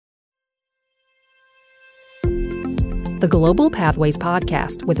The Global Pathways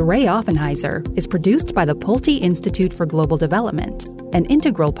podcast with Ray Offenheiser is produced by the Pulte Institute for Global Development, an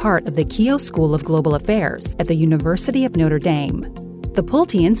integral part of the Keough School of Global Affairs at the University of Notre Dame. The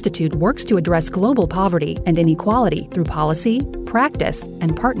Pulte Institute works to address global poverty and inequality through policy, practice,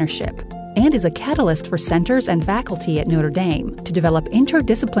 and partnership, and is a catalyst for centers and faculty at Notre Dame to develop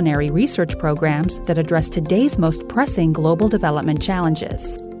interdisciplinary research programs that address today's most pressing global development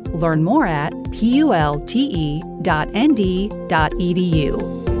challenges. Learn more at pulte.nd.edu.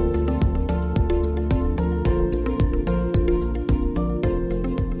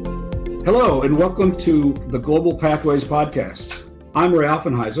 Hello, and welcome to the Global Pathways podcast. I'm Ray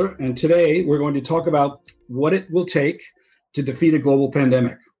Offenheiser, and today we're going to talk about what it will take to defeat a global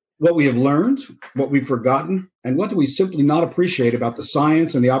pandemic, what we have learned, what we've forgotten, and what do we simply not appreciate about the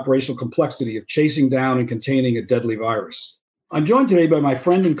science and the operational complexity of chasing down and containing a deadly virus. I'm joined today by my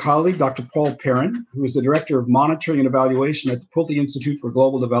friend and colleague, Dr. Paul Perrin, who is the Director of Monitoring and Evaluation at the Pulte Institute for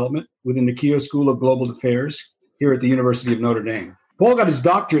Global Development within the Keough School of Global Affairs here at the University of Notre Dame. Paul got his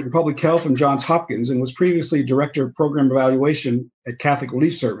doctorate in public health from Johns Hopkins and was previously Director of Program Evaluation at Catholic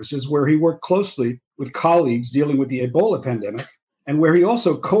Relief Services, where he worked closely with colleagues dealing with the Ebola pandemic, and where he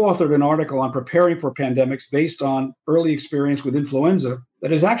also co-authored an article on preparing for pandemics based on early experience with influenza that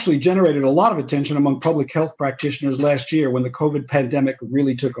has actually generated a lot of attention among public health practitioners last year when the COVID pandemic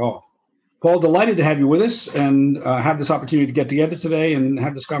really took off. Paul, delighted to have you with us and have this opportunity to get together today and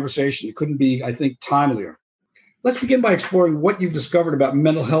have this conversation. It couldn't be, I think, timelier. Let's begin by exploring what you've discovered about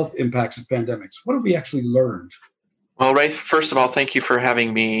mental health impacts of pandemics. What have we actually learned? Well, Ray, first of all, thank you for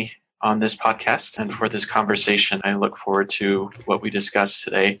having me on this podcast and for this conversation. I look forward to what we discuss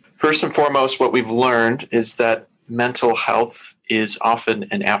today. First and foremost, what we've learned is that mental health is often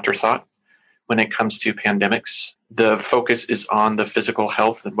an afterthought when it comes to pandemics. The focus is on the physical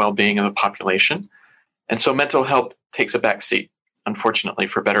health and well-being of the population. And so mental health takes a back seat, unfortunately,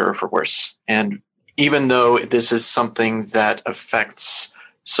 for better or for worse. And even though this is something that affects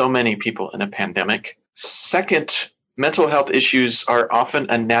so many people in a pandemic, second, mental health issues are often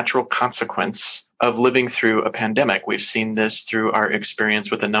a natural consequence of living through a pandemic. We've seen this through our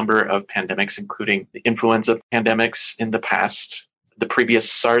experience with a number of pandemics, including the influenza pandemics in the past, the previous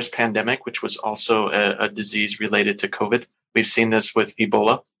SARS pandemic, which was also a disease related to COVID. We've seen this with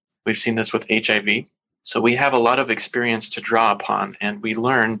Ebola. We've seen this with HIV. So we have a lot of experience to draw upon, and we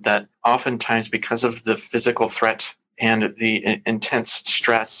learned that oftentimes because of the physical threat and the intense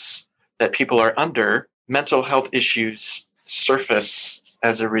stress that people are under, mental health issues surface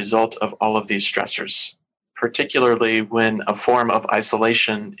as a result of all of these stressors, particularly when a form of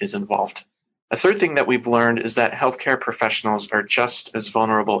isolation is involved. A third thing that we've learned is that healthcare professionals are just as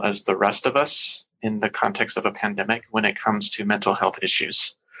vulnerable as the rest of us in the context of a pandemic when it comes to mental health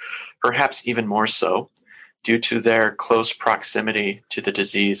issues, perhaps even more so due to their close proximity to the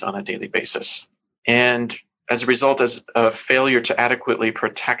disease on a daily basis. And as a result of a failure to adequately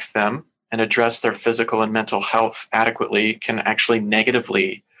protect them and address their physical and mental health adequately can actually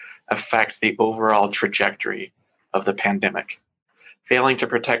negatively affect the overall trajectory of the pandemic. Failing to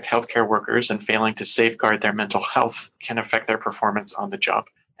protect healthcare workers and failing to safeguard their mental health can affect their performance on the job,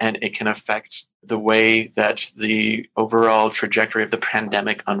 and it can affect the way that the overall trajectory of the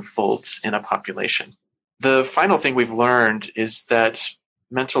pandemic unfolds in a population. The final thing we've learned is that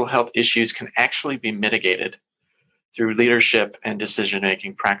mental health issues can actually be mitigated through leadership and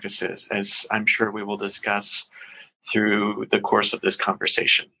decision-making practices, as I'm sure we will discuss through the course of this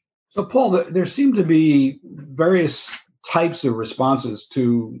conversation. So, Paul, there seem to be various types of responses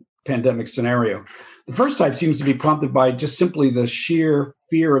to pandemic scenario. The first type seems to be prompted by just simply the sheer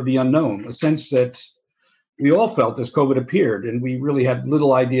fear of the unknown, a sense that we all felt as COVID appeared, and we really had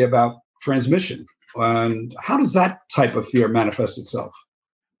little idea about transmission. And how does that type of fear manifest itself?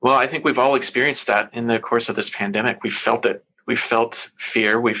 Well, I think we've all experienced that in the course of this pandemic. We felt it. We felt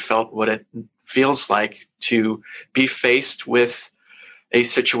fear. We felt what it feels like to be faced with a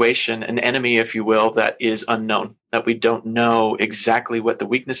situation, an enemy, if you will, that is unknown, that we don't know exactly what the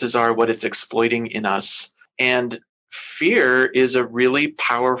weaknesses are, what it's exploiting in us. And fear is a really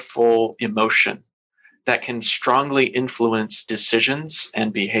powerful emotion that can strongly influence decisions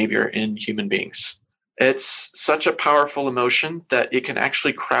and behavior in human beings. It's such a powerful emotion that it can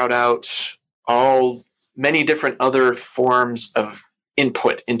actually crowd out many different other forms of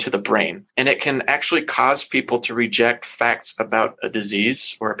input into the brain. And it can actually cause people to reject facts about a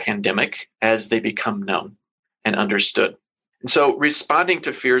disease or a pandemic as they become known and understood. And so responding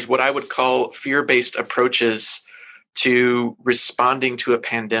to fears, what I would call fear-based approaches to responding to a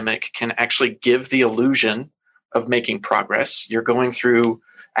pandemic, can actually give the illusion of making progress. You're going through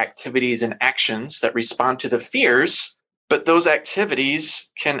activities and actions that respond to the fears, But those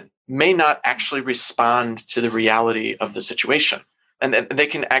activities may not actually respond to the reality of the situation. And they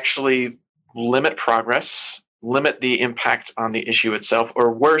can actually limit progress, limit the impact on the issue itself,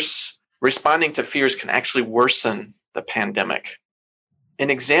 or worse, responding to fears can actually worsen the pandemic. An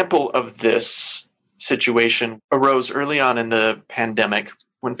example of this situation arose early on in the pandemic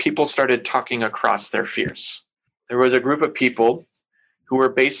when people started talking across their fears. There was a group of people who were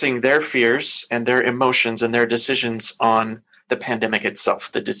basing their fears and their emotions and their decisions on the pandemic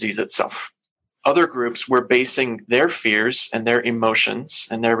itself, the disease itself. Other groups were basing their fears and their emotions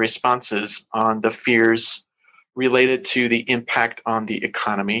and their responses on the fears related to the impact on the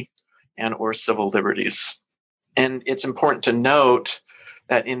economy and or civil liberties. And it's important to note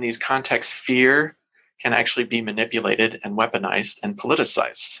that in these contexts, fear can actually be manipulated and weaponized and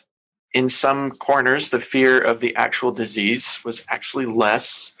politicized. In some corners, the fear of the actual disease was actually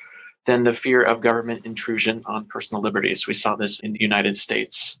less than the fear of government intrusion on personal liberties. We saw this in the United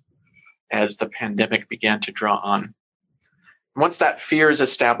States as the pandemic began to draw on. Once that fear is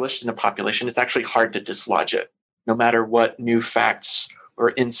established in a population, it's actually hard to dislodge it, no matter what new facts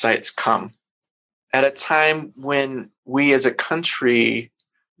or insights come. At a time when we as a country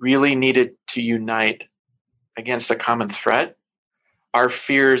really needed to unite against a common threat, our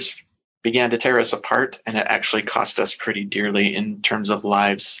fears began to tear us apart, and it actually cost us pretty dearly in terms of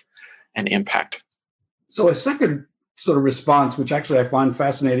lives and impact. So a second sort of response, which actually I find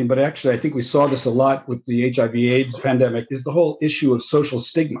fascinating, but actually I think we saw this a lot with the HIV/AIDS pandemic, is the whole issue of social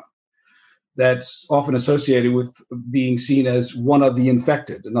stigma that's often associated with being seen as one of the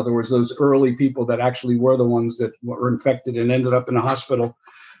infected. In other words, those early people that actually were the ones that were infected and ended up in a hospital.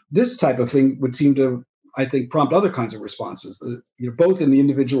 This type of thing would seem to, I think, prompt other kinds of responses, both in the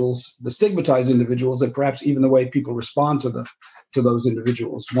individuals, the stigmatized individuals, and perhaps even the way people respond to those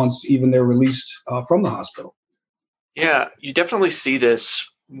individuals once even they're released from the hospital. Yeah, you definitely see this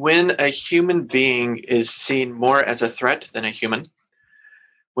when a human being is seen more as a threat than a human,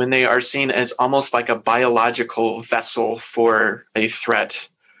 when they are seen as almost like a biological vessel for a threat,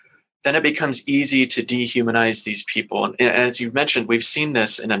 then it becomes easy to dehumanize these people. And as you've mentioned, we've seen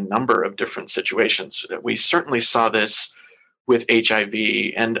this in a number of different situations. We certainly saw this with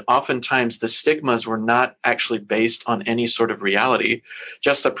HIV, and oftentimes the stigmas were not actually based on any sort of reality,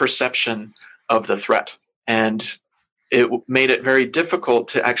 just a perception of the threat. And it made it very difficult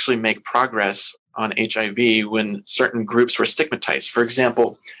to actually make progress on HIV when certain groups were stigmatized. For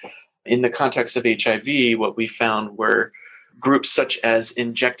example, in the context of HIV, what we found were groups such as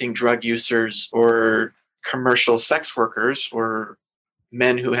injecting drug users or commercial sex workers or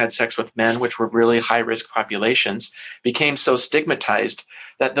men who had sex with men, which were really high-risk populations, became so stigmatized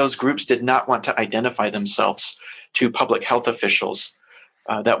that those groups did not want to identify themselves to public health officials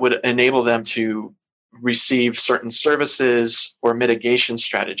that would enable them to receive certain services or mitigation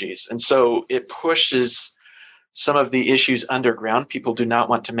strategies. And so it pushes some of the issues underground. People do not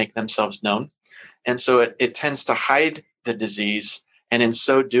want to make themselves known. And so it tends to hide the disease. And in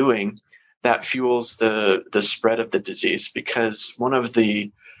so doing, that fuels the spread of the disease, because one of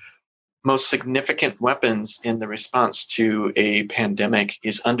the most significant weapons in the response to a pandemic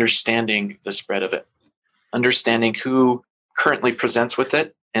is understanding the spread of it, understanding who currently presents with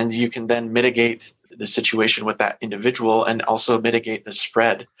it, and you can then mitigate the situation with that individual and also mitigate the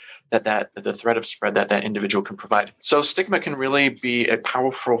spread the threat of spread that individual can provide. So stigma can really be a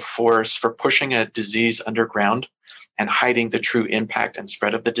powerful force for pushing a disease underground and hiding the true impact and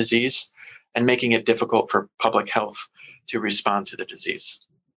spread of the disease and making it difficult for public health to respond to the disease.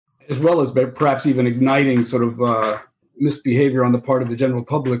 As well as perhaps even igniting sort of misbehavior on the part of the general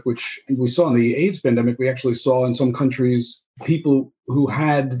public, which we saw in the AIDS pandemic. We actually saw in some countries people who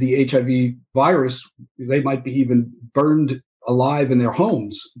had the HIV virus, they might be even burned alive in their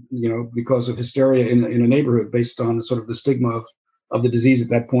homes, because of hysteria in a neighborhood based on sort of the stigma of the disease at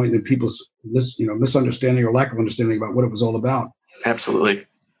that point and people's misunderstanding or lack of understanding about what it was all about. Absolutely.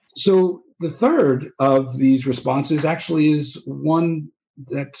 So the third of these responses actually is one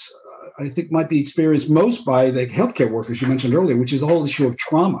that I think might be experienced most by the healthcare workers you mentioned earlier, which is the whole issue of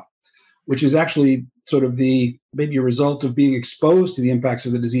trauma, which is actually sort of maybe a result of being exposed to the impacts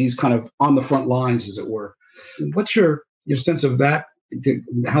of the disease kind of on the front lines, as it were. What's your sense of that,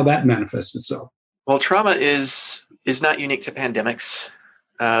 how that manifests itself? Well, trauma is not unique to pandemics.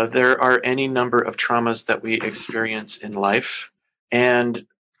 There are any number of traumas that we experience in life, and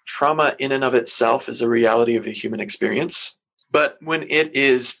trauma in and of itself is a reality of the human experience. But when it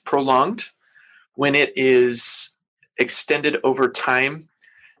is prolonged, when it is extended over time,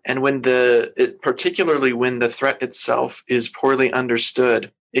 and particularly when the threat itself is poorly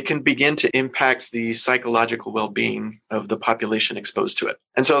understood it can begin to impact the psychological well-being of the population exposed to it.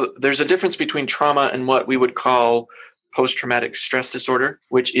 And so there's a difference between trauma and what we would call post-traumatic stress disorder,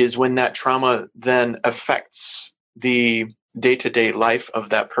 which is when that trauma then affects the day-to-day life of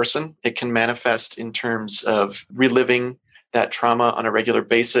that person. It can manifest in terms of reliving that trauma on a regular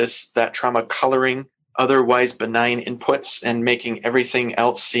basis, that trauma coloring otherwise benign inputs and making everything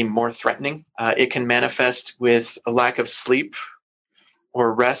else seem more threatening. It can manifest with a lack of sleep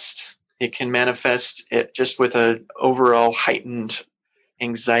or rest. It can manifest it just with an overall heightened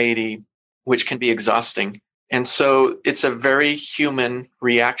anxiety, which can be exhausting. And so it's a very human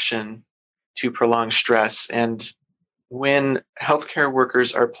reaction to prolonged stress. And when healthcare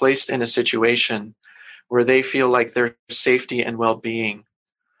workers are placed in a situation where they feel like their safety and well-being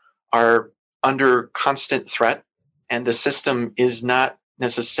are under constant threat and the system is not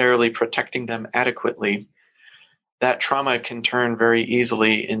necessarily protecting them adequately, that trauma can turn very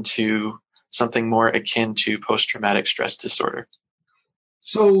easily into something more akin to post-traumatic stress disorder.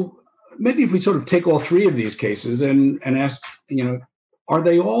 So maybe if we sort of take all three of these cases and ask, are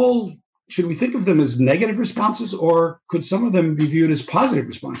they all, should we think of them as negative responses, or could some of them be viewed as positive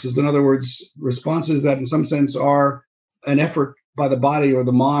responses? In other words, responses that in some sense are an effort by the body or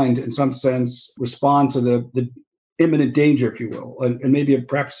the mind, in some sense, respond to the imminent danger, if you will, and maybe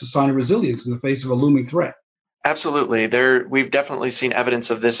perhaps a sign of resilience in the face of a looming threat. Absolutely. We've definitely seen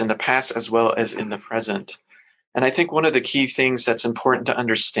evidence of this in the past as well as in the present. And I think one of the key things that's important to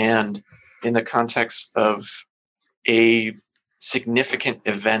understand in the context of a significant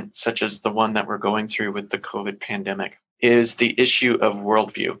event such as the one that we're going through with the COVID pandemic is the issue of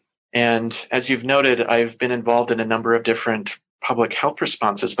worldview. And as you've noted, I've been involved in a number of different public health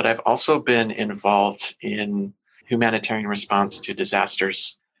responses, but I've also been involved in humanitarian response to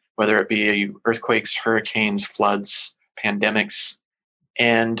disasters, whether it be earthquakes, hurricanes, floods, pandemics.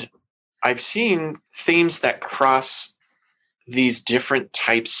 And I've seen themes that cross these different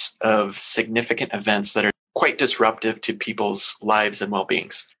types of significant events that are quite disruptive to people's lives and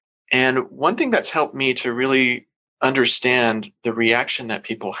well-beings. And one thing that's helped me to really understand the reaction that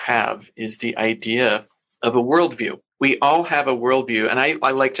people have is the idea of a worldview. We all have a worldview, and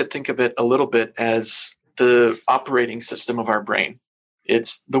I like to think of it a little bit as the operating system of our brain.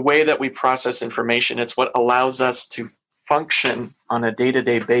 It's the way that we process information. It's what allows us to function on a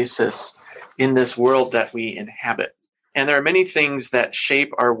day-to-day basis in this world that we inhabit. And there are many things that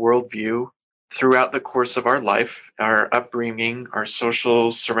shape our worldview throughout the course of our life, our upbringing, our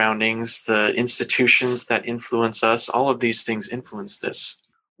social surroundings, the institutions that influence us. All of these things influence this.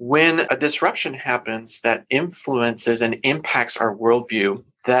 When a disruption happens that influences and impacts our worldview,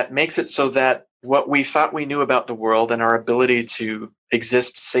 that makes it so that what we thought we knew about the world and our ability to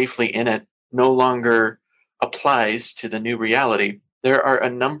exist safely in it no longer applies to the new reality, there are a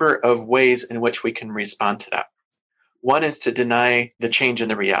number of ways in which we can respond to that. One is to deny the change in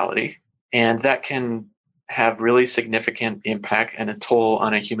the reality, and that can have really significant impact and a toll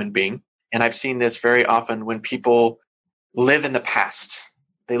on a human being. And I've seen this very often when people live in the past.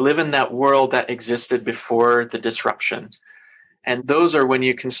 They live in that world that existed before the disruption. And those are when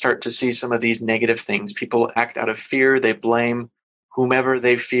you can start to see some of these negative things. People act out of fear. They blame whomever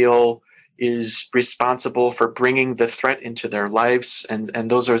they feel is responsible for bringing the threat into their lives.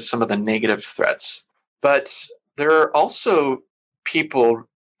 And those are some of the negative threats. But there are also people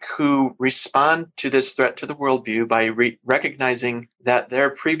who respond to this threat to the worldview by recognizing that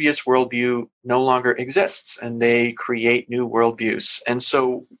their previous worldview no longer exists, and they create new worldviews. And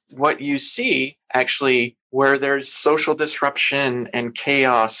so what you see actually where there's social disruption and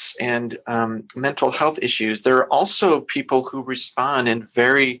chaos and mental health issues, there are also people who respond in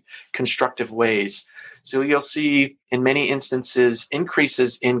very constructive ways. So you'll see in many instances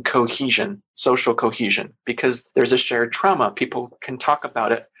increases in cohesion, social cohesion, because there's a shared trauma. People can talk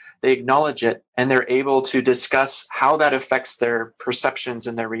about it, they acknowledge it, and they're able to discuss how that affects their perceptions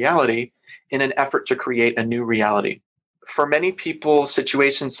and their reality in an effort to create a new reality. For many people,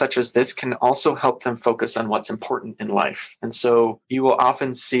 situations such as this can also help them focus on what's important in life. And so you will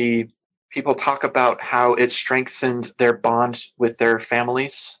often see people talk about how it strengthened their bond with their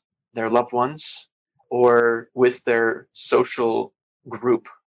families, their loved ones, or with their social group.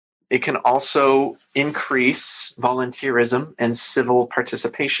 It can also increase volunteerism and civil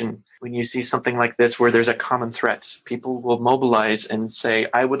participation. When you see something like this where there's a common threat, people will mobilize and say,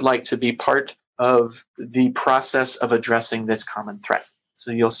 I would like to be part of the process of addressing this common threat.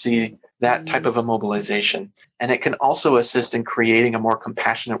 So you'll see that type of a mobilization. And it can also assist in creating a more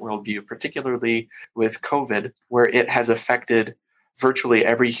compassionate worldview, particularly with COVID, where it has affected virtually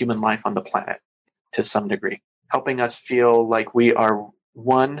every human life on the planet to some degree, helping us feel like we are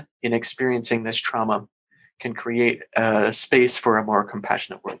one in experiencing this trauma can create a space for a more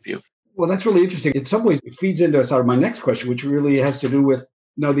compassionate worldview. Well, that's really interesting. In some ways, it feeds into sort of my next question, which really has to do with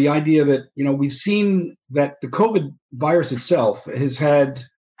the idea that we've seen that the COVID virus itself has had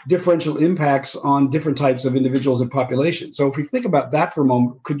differential impacts on different types of individuals and populations. So if we think about that for a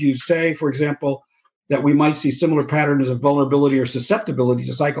moment, could you say, for example, that we might see similar patterns of vulnerability or susceptibility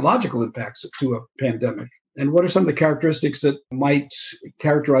to psychological impacts to a pandemic? And what are some of the characteristics that might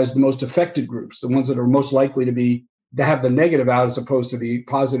characterize the most affected groups, the ones that are most likely to have the negative out as opposed to the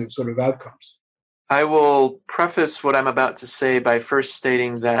positive sort of outcomes? I will preface what I'm about to say by first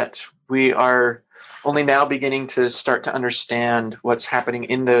stating that we are only now beginning to start to understand what's happening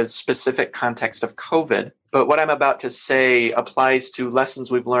in the specific context of COVID. But what I'm about to say applies to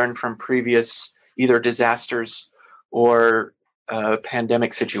lessons we've learned from previous either disasters or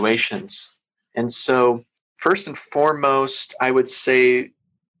pandemic situations. And so first and foremost, I would say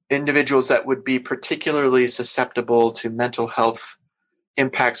individuals that would be particularly susceptible to mental health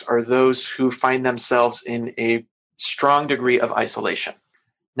impacts are those who find themselves in a strong degree of isolation.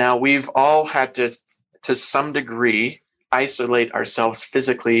 Now, we've all had to some degree, isolate ourselves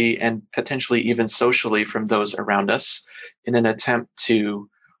physically and potentially even socially from those around us in an attempt to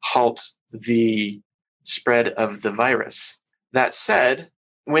halt the spread of the virus. That said,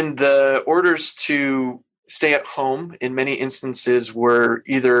 when the orders to stay at home in many instances were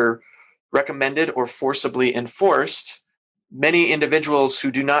either recommended or forcibly enforced, many individuals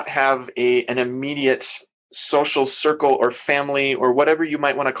who do not have an immediate social circle or family or whatever you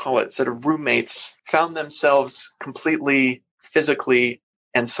might want to call it, sort of roommates, found themselves completely physically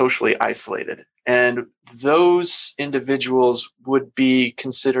and socially isolated. And those individuals would be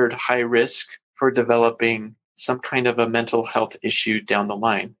considered high risk for developing some kind of a mental health issue down the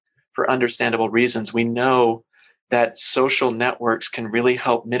line. For understandable reasons, we know that social networks can really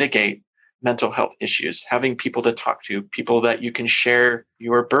help mitigate mental health issues. Having people to talk to, people that you can share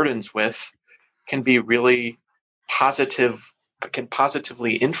your burdens with, can be really positive, can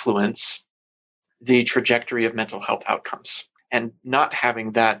positively influence the trajectory of mental health outcomes. And not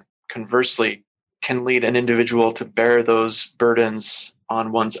having that, conversely, can lead an individual to bear those burdens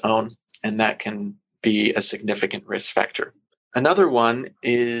on one's own, and that can be a significant risk factor. Another one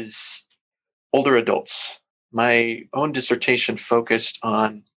is older adults. My own dissertation focused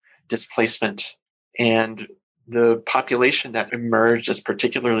on displacement, and the population that emerged as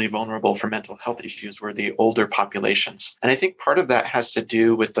particularly vulnerable for mental health issues were the older populations. And I think part of that has to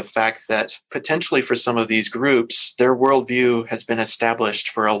do with the fact that potentially for some of these groups, their worldview has been established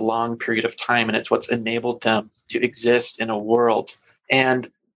for a long period of time, and it's what's enabled them to exist in a world. And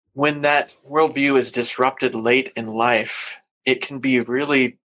when that worldview is disrupted late in life, it can be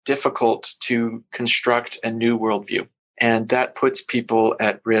really difficult to construct a new worldview. And that puts people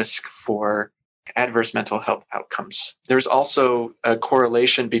at risk for adverse mental health outcomes. There's also a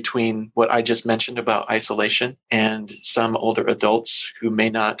correlation between what I just mentioned about isolation and some older adults who may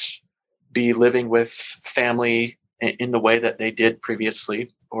not be living with family in the way that they did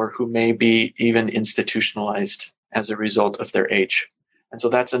previously, or who may be even institutionalized as a result of their age. And so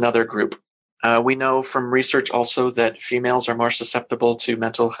that's another group. We know from research also that females are more susceptible to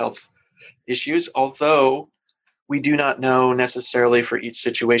mental health issues, although we do not know necessarily for each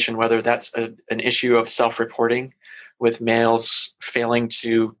situation whether that's an issue of self-reporting, with males failing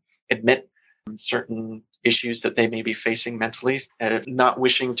to admit certain issues that they may be facing mentally, not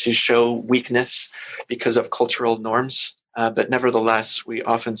wishing to show weakness because of cultural norms. But nevertheless, we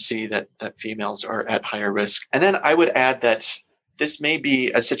often see that females are at higher risk. And then I would add that this may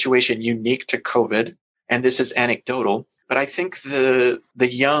be a situation unique to COVID, and this is anecdotal, but I think the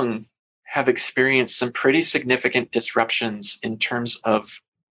young have experienced some pretty significant disruptions in terms of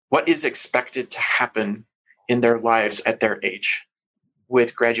what is expected to happen in their lives at their age,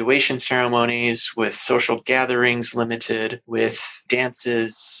 with graduation ceremonies, with social gatherings limited, with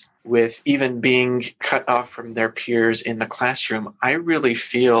dances, with even being cut off from their peers in the classroom. I really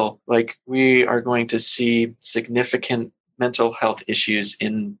feel like we are going to see significant mental health issues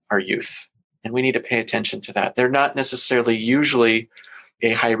in our youth, and we need to pay attention to that. They're not necessarily usually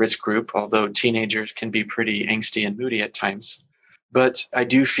a high-risk group, although teenagers can be pretty angsty and moody at times. But I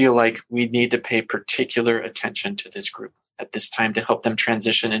do feel like we need to pay particular attention to this group at this time to help them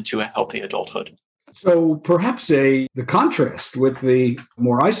transition into a healthy adulthood. So perhaps the contrast with the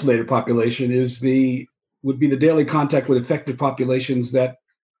more isolated population would be the daily contact with affected populations that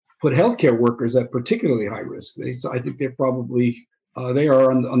put healthcare workers at particularly high risk. I think they're probably They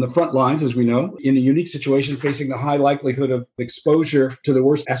are on the front lines, as we know, in a unique situation, facing the high likelihood of exposure to the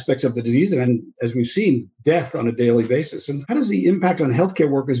worst aspects of the disease, and as we've seen, death on a daily basis. And how does the impact on healthcare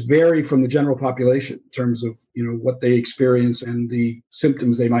workers vary from the general population in terms of, what they experience and the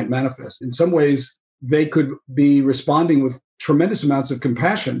symptoms they might manifest? In some ways, they could be responding with tremendous amounts of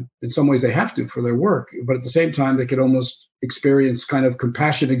compassion. In some ways, they have to for their work, but at the same time, they could almost experience kind of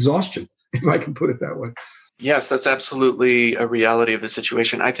compassion exhaustion, if I can put it that way. Yes, that's absolutely a reality of the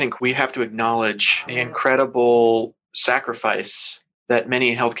situation. I think we have to acknowledge the incredible sacrifice that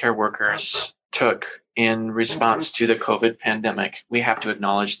many healthcare workers took in response to the COVID pandemic. We have to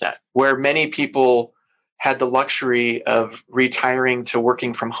acknowledge that. Where many people had the luxury of retiring to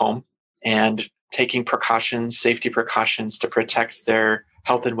working from home and taking safety precautions to protect their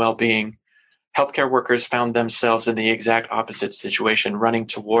health and well-being, healthcare workers found themselves in the exact opposite situation, running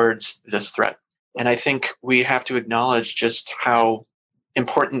towards this threat. And I think we have to acknowledge just how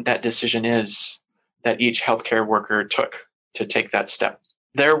important that decision is that each healthcare worker took to take that step.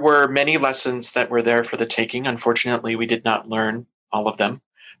 There were many lessons that were there for the taking. Unfortunately, we did not learn all of them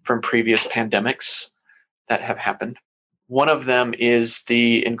from previous pandemics that have happened. One of them is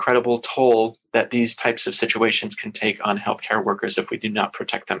the incredible toll that these types of situations can take on healthcare workers if we do not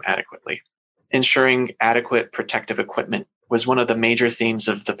protect them adequately. Ensuring adequate protective equipment was one of the major themes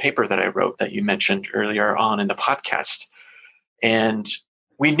of the paper that I wrote that you mentioned earlier on in the podcast. And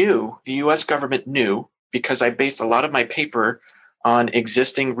we knew, the US government knew, because I based a lot of my paper on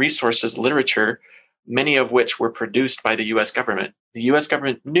existing resources, literature, many of which were produced by the US government. The US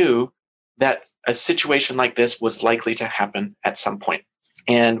government knew that a situation like this was likely to happen at some point.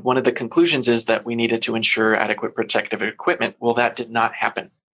 And one of the conclusions is that we needed to ensure adequate protective equipment. Well, that did not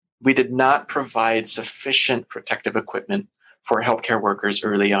happen. We did not provide sufficient protective equipment for healthcare workers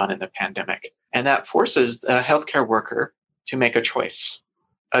early on in the pandemic. And that forces a healthcare worker to make a choice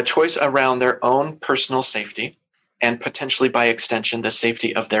around their own personal safety and potentially by extension, the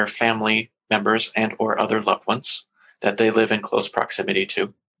safety of their family members and or other loved ones that they live in close proximity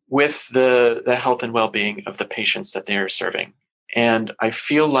to, with the health and well-being of the patients that they are serving. And I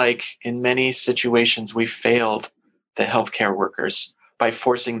feel like in many situations, we failed the healthcare workers by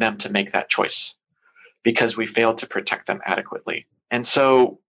forcing them to make that choice because we failed to protect them adequately. And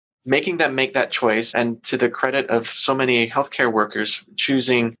so making them make that choice, and to the credit of so many healthcare workers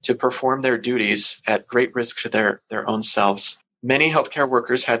choosing to perform their duties at great risk to their own selves, many healthcare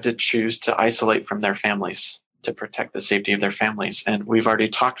workers had to choose to isolate from their families to protect the safety of their families. And we've already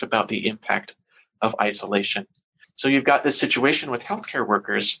talked about the impact of isolation. So you've got this situation with healthcare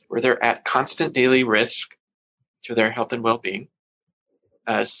workers where they're at constant daily risk to their health and well-being.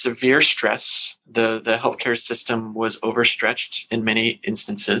 Severe stress. The healthcare system was overstretched in many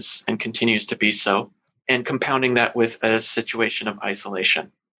instances and continues to be so, and compounding that with a situation of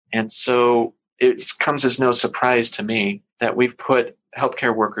isolation. And so it comes as no surprise to me that we've put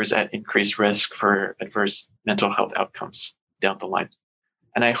healthcare workers at increased risk for adverse mental health outcomes down the line.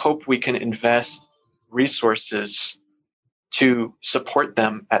 And I hope we can invest resources to support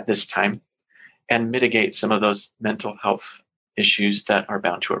them at this time and mitigate some of those mental health issues that are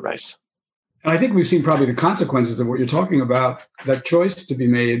bound to arise. And I think we've seen probably the consequences of what you're talking about, that choice to be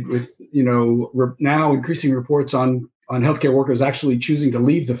made with, now increasing reports on healthcare workers actually choosing to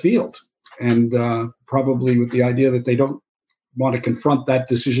leave the field, and probably with the idea that they don't want to confront that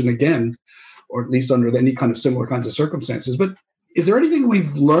decision again, or at least under any kind of similar kinds of circumstances. But is there anything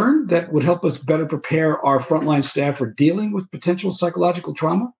we've learned that would help us better prepare our frontline staff for dealing with potential psychological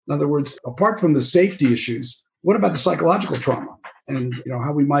trauma? In other words, apart from the safety issues, what about the psychological trauma, and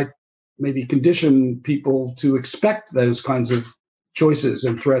how we might maybe condition people to expect those kinds of choices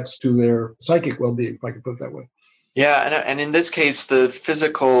and threats to their psychic well-being, if I could put it that way? Yeah, and in this case, the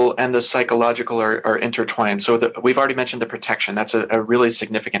physical and the psychological are intertwined. So we've already mentioned the protection. That's a really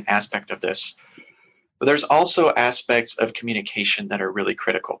significant aspect of this. But there's also aspects of communication that are really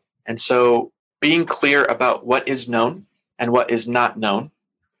critical. And so being clear about what is known and what is not known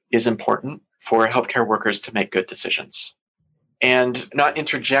is important for healthcare workers to make good decisions. And not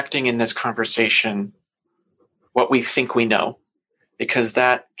interjecting in this conversation what we think we know, because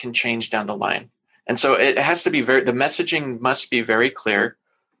that can change down the line. And so it has to be the messaging must be very clear.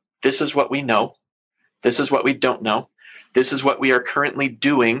 This is what we know. This is what we don't know. This is what we are currently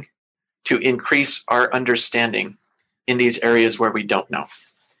doing to increase our understanding in these areas where we don't know.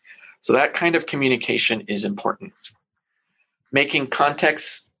 So that kind of communication is important. Making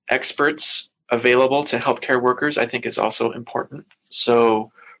context experts available to healthcare workers, I think, is also important.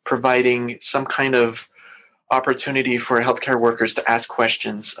 So providing some kind of opportunity for healthcare workers to ask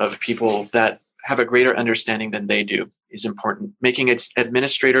questions of people that have a greater understanding than they do is important. Making its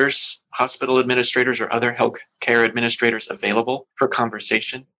administrators, hospital administrators, or other healthcare administrators available for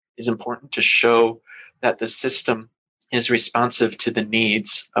conversation is important to show that the system is responsive to the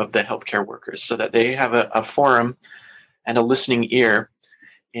needs of the healthcare workers so that they have a forum and a listening ear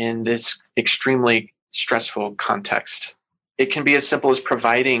in this extremely stressful context. It can be as simple as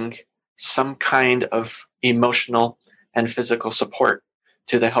providing some kind of emotional and physical support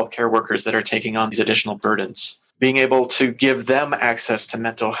to the healthcare workers that are taking on these additional burdens. Being able to give them access to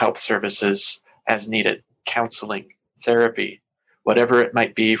mental health services as needed, counseling, therapy, whatever it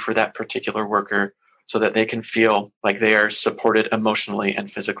might be for that particular worker, so that they can feel like they are supported emotionally and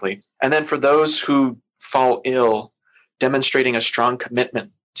physically. And then for those who fall ill, demonstrating a strong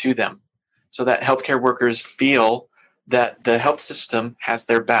commitment to them so that healthcare workers feel that the health system has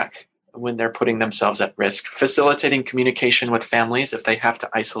their back when they're putting themselves at risk. Facilitating communication with families if they have to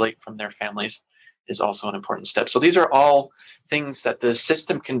isolate from their families is also an important step. So these are all things that the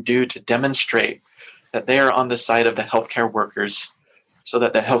system can do to demonstrate that they are on the side of the healthcare workers so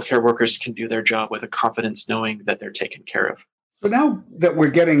that the healthcare workers can do their job with a confidence knowing that they're taken care of. So now that we're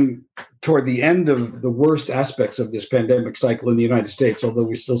getting toward the end of the worst aspects of this pandemic cycle in the United States, although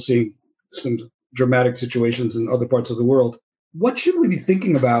we're still seeing some dramatic situations in other parts of the world, what should we be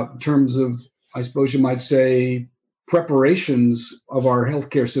thinking about in terms of, I suppose you might say, preparations of our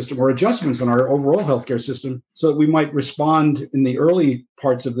healthcare system or adjustments in our overall healthcare system so that we might respond in the early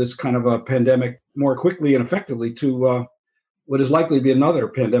parts of this kind of a pandemic more quickly and effectively to what is likely to be another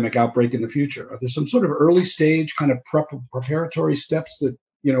pandemic outbreak in the future? Are there some sort of early stage kind of preparatory steps that,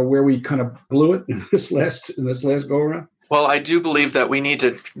 where we kind of blew it in this last go around? Well, I do believe that we need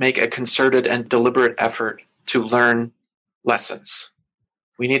to make a concerted and deliberate effort to learn lessons.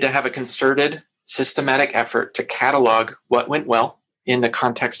 We need to have a concerted, systematic effort to catalog what went well in the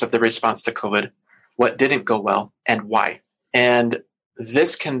context of the response to COVID, what didn't go well, and why. And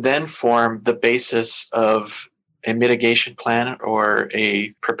this can then form the basis of a mitigation plan or a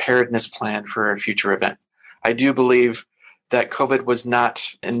preparedness plan for a future event. I do believe that COVID was not,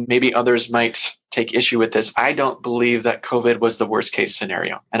 and maybe others might take issue with this, I don't believe that COVID was the worst case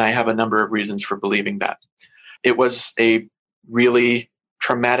scenario. And I have a number of reasons for believing that. It was a really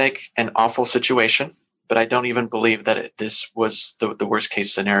traumatic and awful situation, but I don't even believe that this was the worst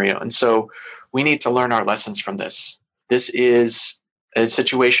case scenario. And so we need to learn our lessons from this. This is a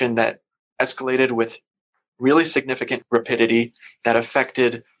situation that escalated with really significant rapidity that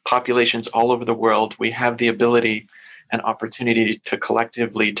affected populations all over the world. We have the ability and opportunity to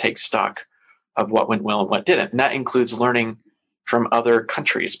collectively take stock of what went well and what didn't. And that includes learning from other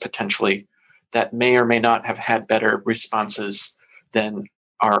countries potentially that may or may not have had better responses than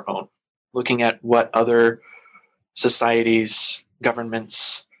our own. Looking at what other societies,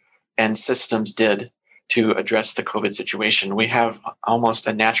 governments, and systems did to address the COVID situation. We have almost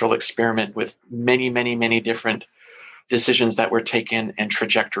a natural experiment with many, many, many different decisions that were taken and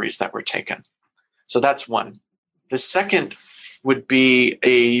trajectories that were taken. So that's one. The second would be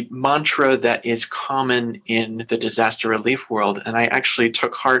a mantra that is common in the disaster relief world. And I actually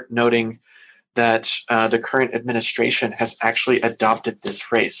took heart noting that the current administration has actually adopted this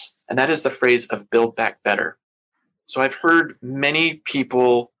phrase. And that is the phrase of build back better. So I've heard many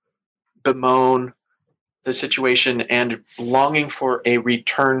people bemoan the situation and longing for a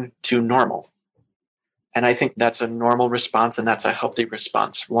return to normal. And I think that's a normal response and that's a healthy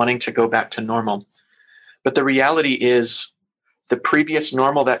response, wanting to go back to normal. But the reality is the previous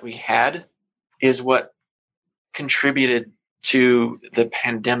normal that we had is what contributed to the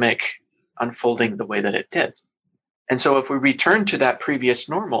pandemic unfolding the way that it did. And so if we return to that previous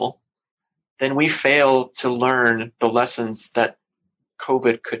normal, then we fail to learn the lessons that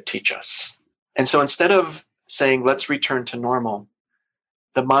COVID could teach us. And so instead of saying, let's return to normal,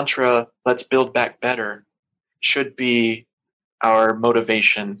 the mantra, let's build back better, should be our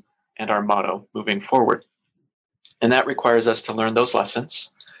motivation and our motto moving forward. And that requires us to learn those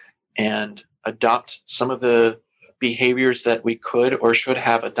lessons and adopt some of the behaviors that we could or should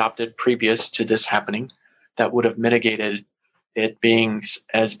have adopted previous to this happening that would have mitigated it being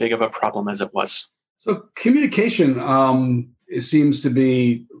as big of a problem as it was. So communication it seems to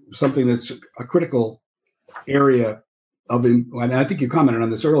be something that's a critical area of, and I think you commented on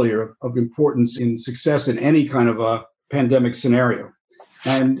this earlier, of importance in success in any kind of a pandemic scenario.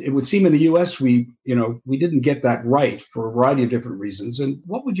 And it would seem in the U.S. we didn't get that right for a variety of different reasons. And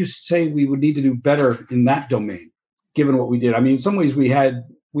what would you say we would need to do better in that domain, given what we did? I mean, in some ways we had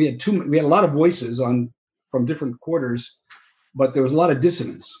a lot of voices from different quarters, but there was a lot of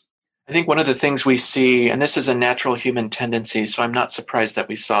dissonance. I think one of the things we see, and this is a natural human tendency, so I'm not surprised that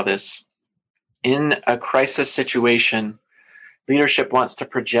we saw this, In a crisis situation, leadership wants to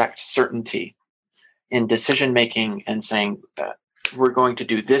project certainty in decision making and saying that we're going to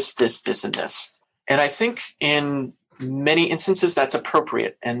do this, this, this, and this. And I think in many instances that's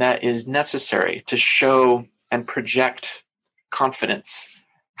appropriate and that is necessary to show and project confidence.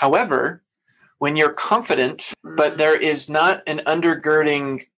 However, when you're confident, but there is not an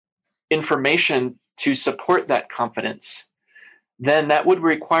undergirding information to support that confidence, then that would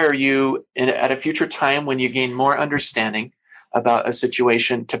require you at a future time when you gain more understanding about a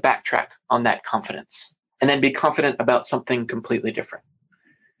situation to backtrack on that confidence and then be confident about something completely different.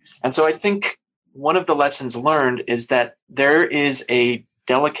 And so I think one of the lessons learned is that there is a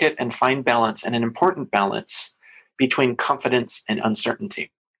delicate and fine balance and an important balance between confidence and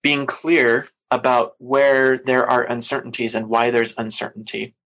uncertainty. Being clear about where there are uncertainties and why there's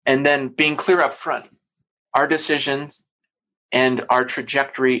uncertainty, and then being clear up front. Our decisions and our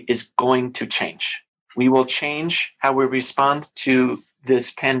trajectory is going to change. We will change how we respond to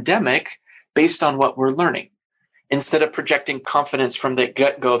this pandemic based on what we're learning. Instead of projecting confidence from the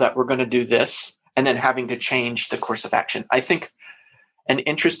get-go that we're going to do this and then having to change the course of action. I think an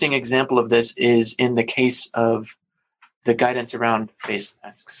interesting example of this is in the case of the guidance around face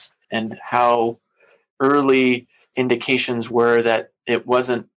masks and how early indications were that it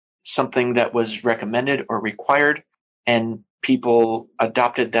wasn't something that was recommended or required, and people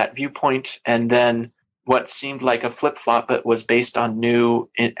adopted that viewpoint. And then what seemed like a flip-flop, but was based on new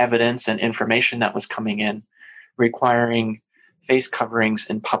evidence and information that was coming in, requiring face coverings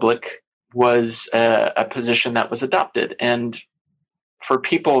in public, was a position that was adopted. And for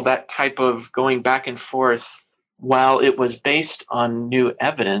people, that type of going back and forth, while it was based on new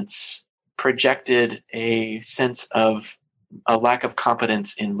evidence, projected a sense of a lack of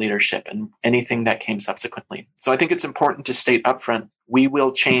confidence in leadership and anything that came subsequently. So I think it's important to state upfront, we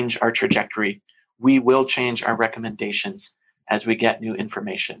will change our trajectory. We will change our recommendations as we get new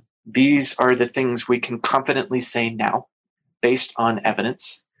information. These are the things we can confidently say now based on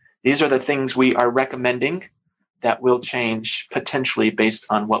evidence. These are the things we are recommending that will change potentially based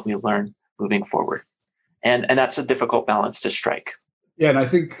on what we learn moving forward. And that's a difficult balance to strike. Yeah, and I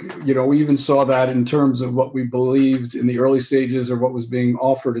think, we even saw that in terms of what we believed in the early stages or what was being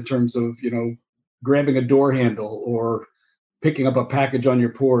offered in terms of, grabbing a door handle or picking up a package on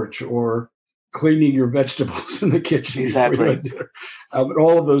your porch or cleaning your vegetables in the kitchen. Exactly. But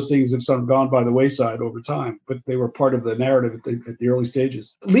all of those things have sort of gone by the wayside over time, but they were part of the narrative at the early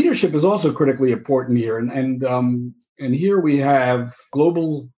stages. Leadership is also critically important here. And here we have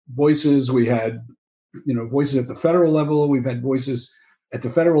global voices. We had, voices at the federal level. We've had voices at the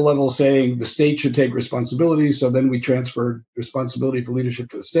federal level saying the state should take responsibility. So then we transferred responsibility for leadership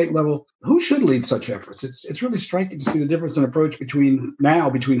to the state level. Who should lead such efforts? It's really striking to see the difference in approach between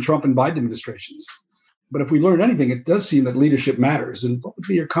Trump and Biden administrations. But if we learn anything, it does seem that leadership matters. And what would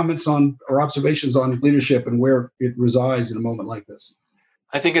be your comments on or observations on leadership and where it resides in a moment like this?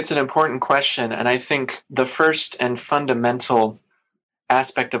 I think it's an important question. And I think the first and fundamental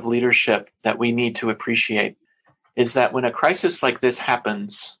aspect of leadership that we need to appreciate is that when a crisis like this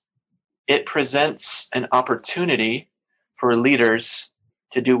happens, it presents an opportunity for leaders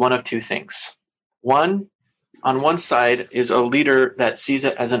to do one of two things. One, on one side, is a leader that sees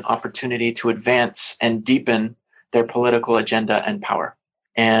it as an opportunity to advance and deepen their political agenda and power.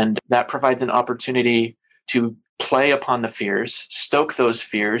 And that provides an opportunity to play upon the fears, stoke those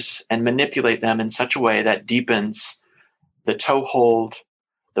fears, and manipulate them in such a way that deepens the toehold,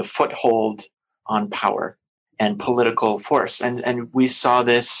 the foothold on power and political force. And we saw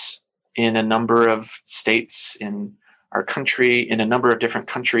this in a number of states in our country, in a number of different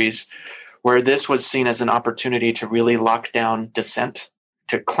countries, where this was seen as an opportunity to really lock down dissent,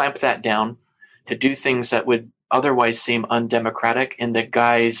 to clamp that down, to do things that would otherwise seem undemocratic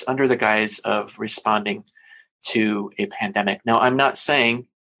under the guise of responding to a pandemic. Now, I'm not saying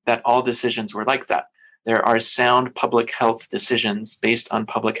that all decisions were like that. There are sound public health decisions based on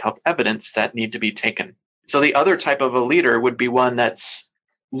public health evidence that need to be taken. So the other type of a leader would be one that's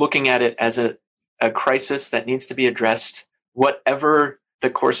looking at it as a crisis that needs to be addressed, whatever the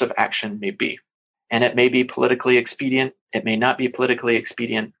course of action may be. And it may be politically expedient, it may not be politically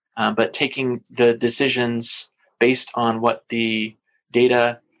expedient, but taking the decisions based on what the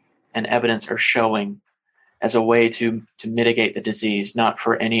data and evidence are showing as a way to mitigate the disease, not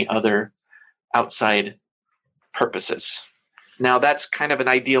for any other outside purposes. Now, that's kind of an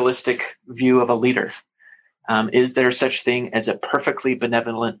idealistic view of a leader. Is there such thing as a perfectly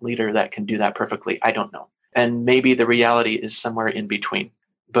benevolent leader that can do that perfectly? I don't know. And maybe the reality is somewhere in between.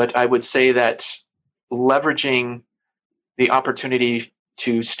 But I would say that leveraging the opportunity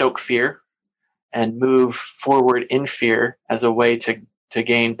to stoke fear and move forward in fear as a way to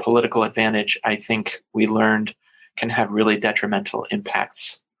gain political advantage, I think we learned can have really detrimental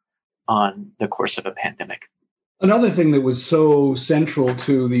impacts on the course of a pandemic. Another thing that was so central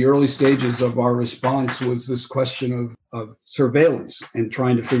to the early stages of our response was this question of surveillance and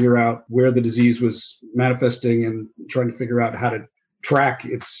trying to figure out where the disease was manifesting and trying to figure out how to track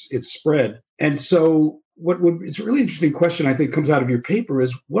its spread. And so it's a really interesting question, I think, comes out of your paper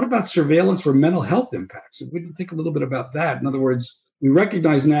is, what about surveillance for mental health impacts? And we can think a little bit about that. In other words, we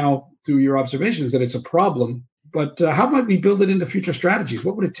recognize now through your observations that it's a problem, but how might we build it into future strategies?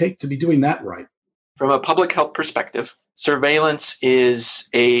 What would it take to be doing that right? From a public health perspective, surveillance is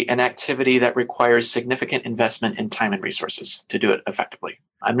an activity that requires significant investment in time and resources to do it effectively.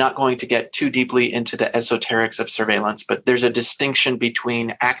 I'm not going to get too deeply into the esoterics of surveillance, but there's a distinction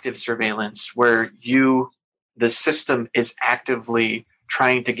between active surveillance, where the system is actively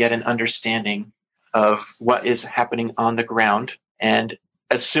trying to get an understanding of what is happening on the ground and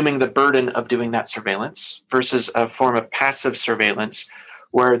assuming the burden of doing that surveillance, versus a form of passive surveillance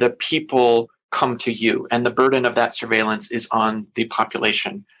where the people come to you and the burden of that surveillance is on the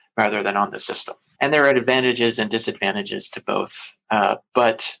population rather than on the system. And there are advantages and disadvantages to both,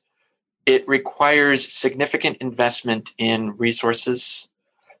 but it requires significant investment in resources,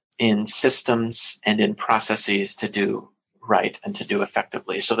 in systems, and in processes to do right and to do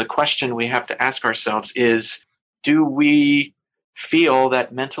effectively. So the question we have to ask ourselves is, do we feel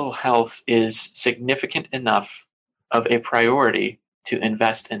that mental health is significant enough of a priority to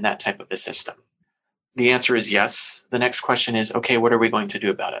invest in that type of a system? The answer is yes. The next question is, okay, what are we going to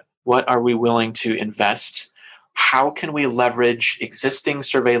do about it? What are we willing to invest? How can we leverage existing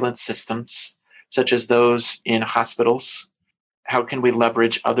surveillance systems, such as those in hospitals? How can we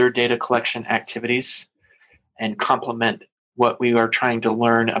leverage other data collection activities and complement what we are trying to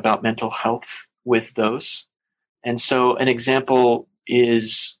learn about mental health with those? And so an example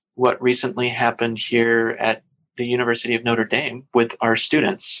is what recently happened here at the University of Notre Dame with our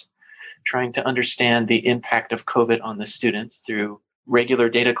students, trying to understand the impact of COVID on the students through regular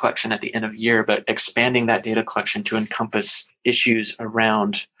data collection at the end of year, but expanding that data collection to encompass issues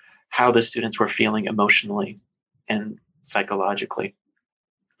around how the students were feeling emotionally and psychologically,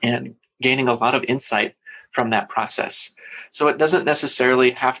 and gaining a lot of insight from that process. So it doesn't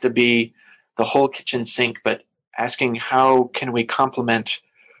necessarily have to be the whole kitchen sink, but asking how can we complement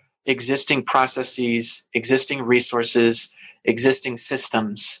existing processes, existing resources, existing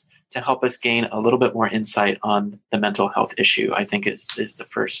systems to help us gain a little bit more insight on the mental health issue, I think is the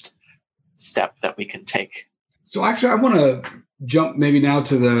first step that we can take. So actually, I want to jump maybe now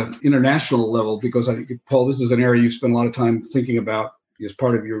to the international level, because I think, Paul, this is an area you've spent a lot of time thinking about as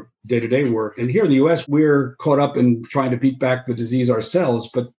part of your day-to-day work. And here in the U.S., we're caught up in trying to beat back the disease ourselves.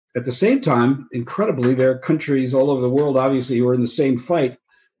 But at the same time, incredibly, there are countries all over the world, obviously, who are in the same fight.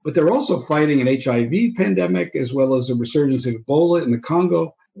 But they're also fighting an HIV pandemic, as well as a resurgence of Ebola in the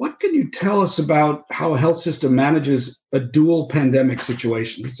Congo. What can you tell us about how a health system manages a dual pandemic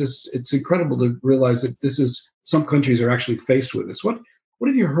situation? It's incredible to realize that some countries are actually faced with this. What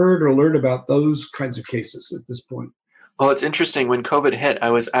have you heard or learned about those kinds of cases at this point? Well, it's interesting. When COVID hit, I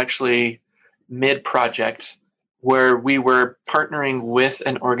was actually mid-project where we were partnering with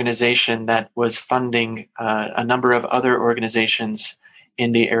an organization that was funding a number of other organizations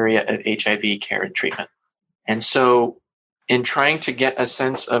in the area of HIV care and treatment. And so in trying to get a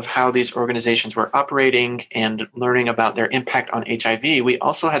sense of how these organizations were operating and learning about their impact on HIV, we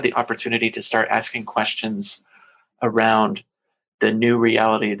also had the opportunity to start asking questions around the new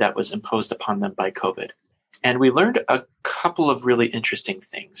reality that was imposed upon them by COVID. And we learned a couple of really interesting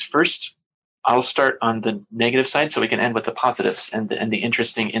things. First, I'll start on the negative side so we can end with the positives and the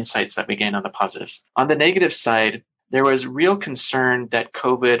interesting insights that we gain on the positives. On the negative side, there was real concern that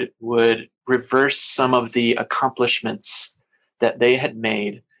COVID would reverse some of the accomplishments that they had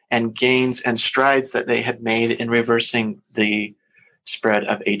made and gains and strides that they had made in reversing the spread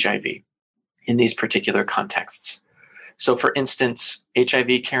of HIV in these particular contexts. So, for instance,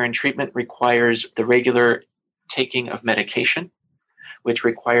 HIV care and treatment requires the regular taking of medication, which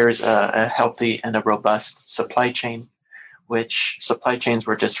requires a healthy and a robust supply chain, which supply chains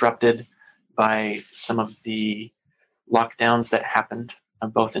were disrupted by some of the lockdowns that happened,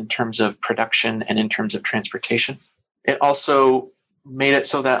 both in terms of production and in terms of transportation. It also made it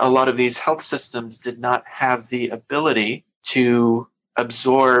so that a lot of these health systems did not have the ability to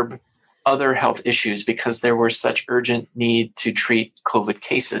absorb other health issues because there was such urgent need to treat COVID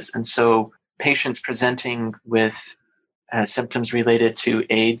cases. And so patients presenting with symptoms related to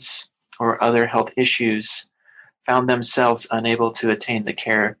AIDS or other health issues found themselves unable to attain the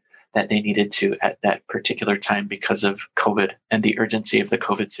care that they needed to at that particular time because of COVID and the urgency of the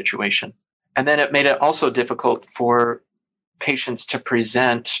COVID situation. And then it made it also difficult for patients to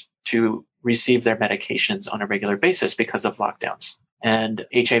present to receive their medications on a regular basis because of lockdowns. And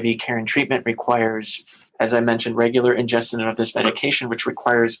HIV care and treatment requires, as I mentioned, regular ingestion of this medication, which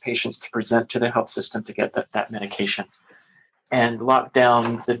requires patients to present to the health system to get that medication. And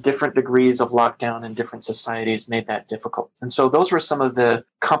lockdown, the different degrees of lockdown in different societies made that difficult. And so those were some of the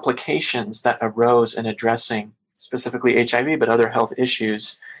complications that arose in addressing specifically HIV, but other health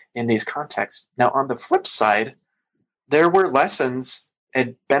issues in these contexts. Now, on the flip side, there were lessons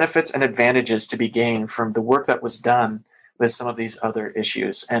and benefits and advantages to be gained from the work that was done with some of these other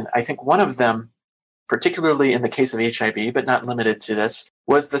issues. And I think one of them, particularly in the case of HIV, but not limited to this,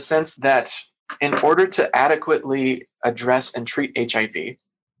 was the sense that in order to adequately address and treat HIV,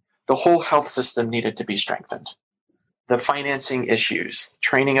 the whole health system needed to be strengthened. The financing issues,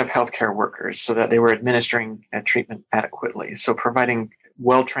 training of healthcare workers so that they were administering treatment adequately, so providing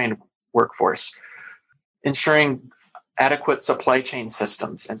well-trained workforce, ensuring adequate supply chain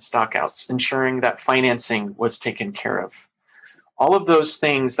systems and stockouts, ensuring that financing was taken care of. All of those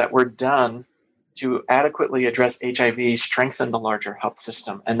things that were done to adequately address HIV strengthened the larger health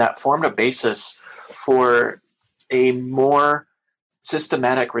system, and that formed a basis for a more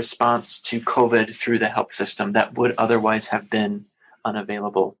systematic response to COVID through the health system that would otherwise have been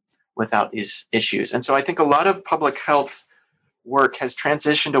unavailable without these issues. And so I think a lot of public health work has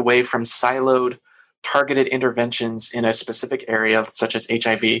transitioned away from siloed, targeted interventions in a specific area, such as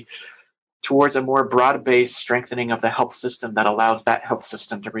HIV, towards a more broad-based strengthening of the health system that allows that health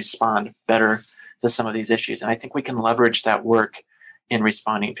system to respond better to some of these issues. And I think we can leverage that work in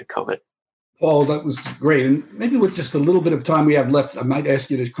responding to COVID. Paul, that was great. And maybe with just a little bit of time we have left, I might ask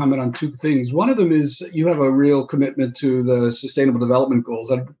you to comment on two things. One of them is you have a real commitment to the Sustainable Development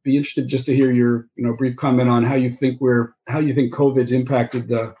Goals. I'd be interested just to hear your brief comment on how you think COVID's impacted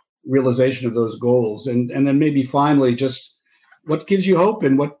the realization of those goals. And then maybe finally, just what gives you hope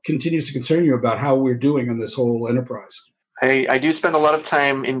and what continues to concern you about how we're doing on this whole enterprise? I do spend a lot of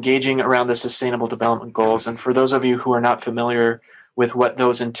time engaging around the Sustainable Development Goals. And for those of you who are not familiar with what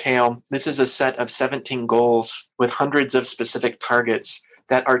those entail, this is a set of 17 goals with hundreds of specific targets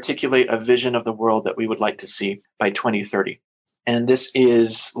that articulate a vision of the world that we would like to see by 2030. And this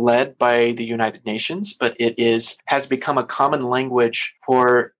is led by the United Nations, but it has become a common language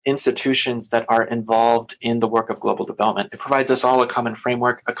for institutions that are involved in the work of global development. It provides us all a common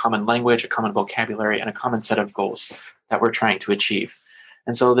framework, a common language, a common vocabulary, and a common set of goals that we're trying to achieve.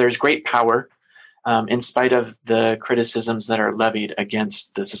 And so there's great power in spite of the criticisms that are levied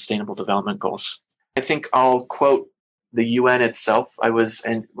against the Sustainable Development Goals. I think I'll quote the UN itself.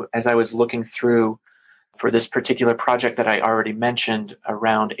 As I was looking through for this particular project that I already mentioned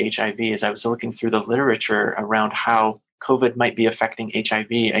around HIV, as I was looking through the literature around how COVID might be affecting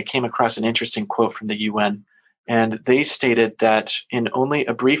HIV, I came across an interesting quote from the UN. And they stated that in only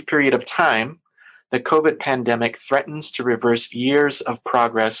a brief period of time, the COVID pandemic threatens to reverse years of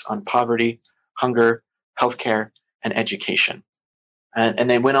progress on poverty, hunger, healthcare, and education. And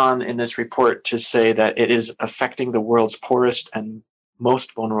they went on in this report to say that it is affecting the world's poorest and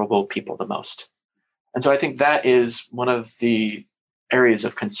most vulnerable people the most. And so I think that is one of the areas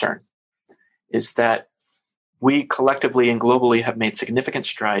of concern, is that we collectively and globally have made significant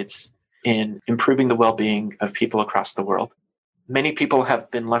strides in improving the well-being of people across the world. Many people have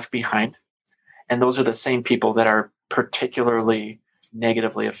been left behind, and those are the same people that are particularly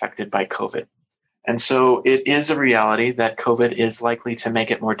negatively affected by COVID. And so it is a reality that COVID is likely to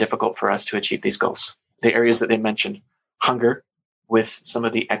make it more difficult for us to achieve these goals. The areas that they mentioned, hunger, with some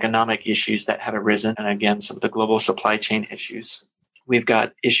of the economic issues that have arisen, and again, some of the global supply chain issues. We've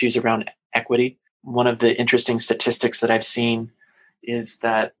got issues around equity. One of the interesting statistics that I've seen is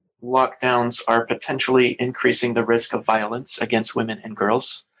that lockdowns are potentially increasing the risk of violence against women and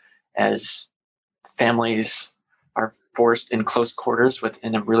girls as families are forced in close quarters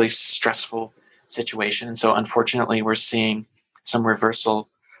within a really stressful situation. And so unfortunately, we're seeing some reversal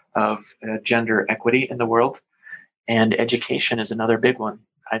of gender equity in the world. And education is another big one.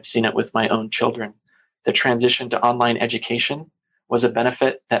 I've seen it with my own children. The transition to online education was a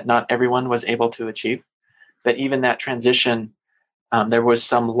benefit that not everyone was able to achieve. But even that transition, there was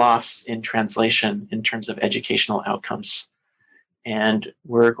some loss in translation in terms of educational outcomes. And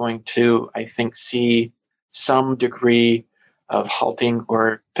we're going to, I think, see some degree of halting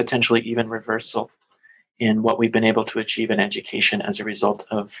or potentially even reversal in what we've been able to achieve in education as a result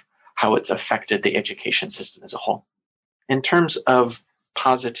of how it's affected the education system as a whole. In terms of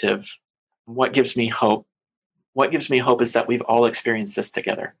positive, what gives me hope? What gives me hope is that we've all experienced this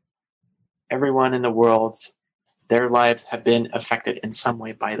together. everyone in the world, their lives have been affected in some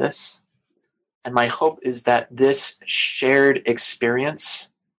way by this. And my hope is that this shared experience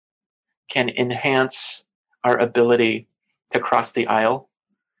can enhance our ability to cross the aisle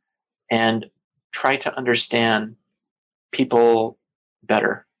and try to understand people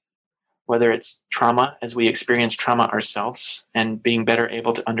better, whether it's trauma, as we experience trauma ourselves, and being better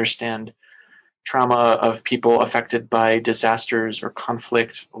able to understand trauma of people affected by disasters or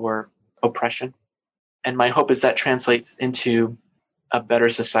conflict or oppression. And my hope is that translates into a better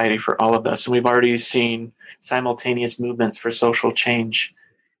society for all of us. And we've already seen simultaneous movements for social change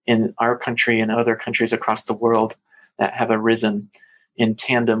in our country and other countries across the world that have arisen in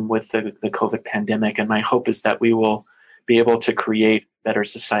tandem with the COVID pandemic. And my hope is that we will be able to create better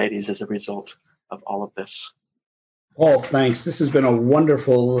societies as a result of all of this. Paul, thanks. This has been a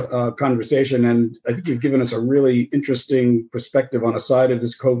wonderful conversation, and I think you've given us a really interesting perspective on a side of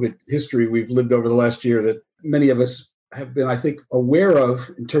this COVID history we've lived over the last year that many of us have been, I think, aware of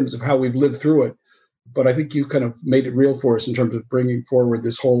in terms of how we've lived through it. But I think you kind of made it real for us in terms of bringing forward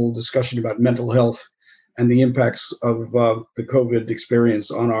this whole discussion about mental health and the impacts of the COVID experience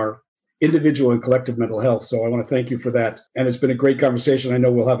on our individual and collective mental health. So I want to thank you for that. And it's been a great conversation. I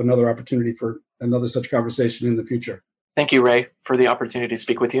know we'll have another opportunity for another such conversation in the future. Thank you, Ray, for the opportunity to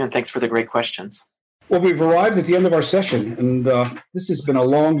speak with you, and thanks for the great questions. Well, we've arrived at the end of our session, and this has been a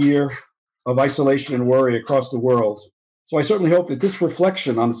long year of isolation and worry across the world. So I certainly hope that this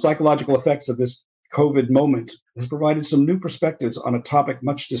reflection on the psychological effects of this COVID moment has provided some new perspectives on a topic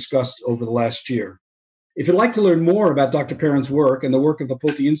much discussed over the last year. If you'd like to learn more about Dr. Perrin's work and the work of the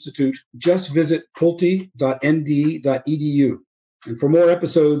Pulte Institute, just visit pulte.nd.edu. And for more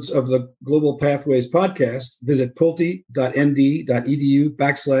episodes of the Global Pathways podcast, visit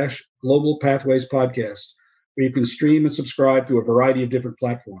pulte.nd.edu/Global Pathways podcast, where you can stream and subscribe to a variety of different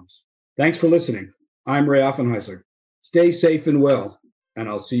platforms. Thanks for listening. I'm Ray Offenheiser. Stay safe and well, and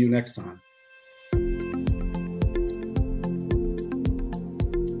I'll see you next time.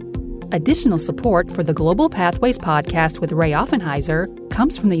 Additional support for the Global Pathways podcast with Ray Offenheiser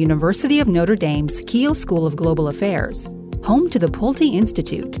comes from the University of Notre Dame's Keough School of Global Affairs, home to the Pulte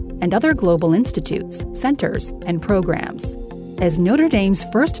Institute and other global institutes, centers, and programs. As Notre Dame's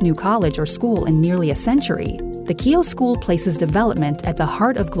first new college or school in nearly a century, the Keough School places development at the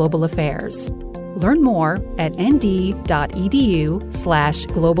heart of global affairs. Learn more at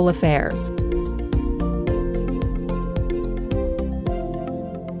nd.edu/global affairs.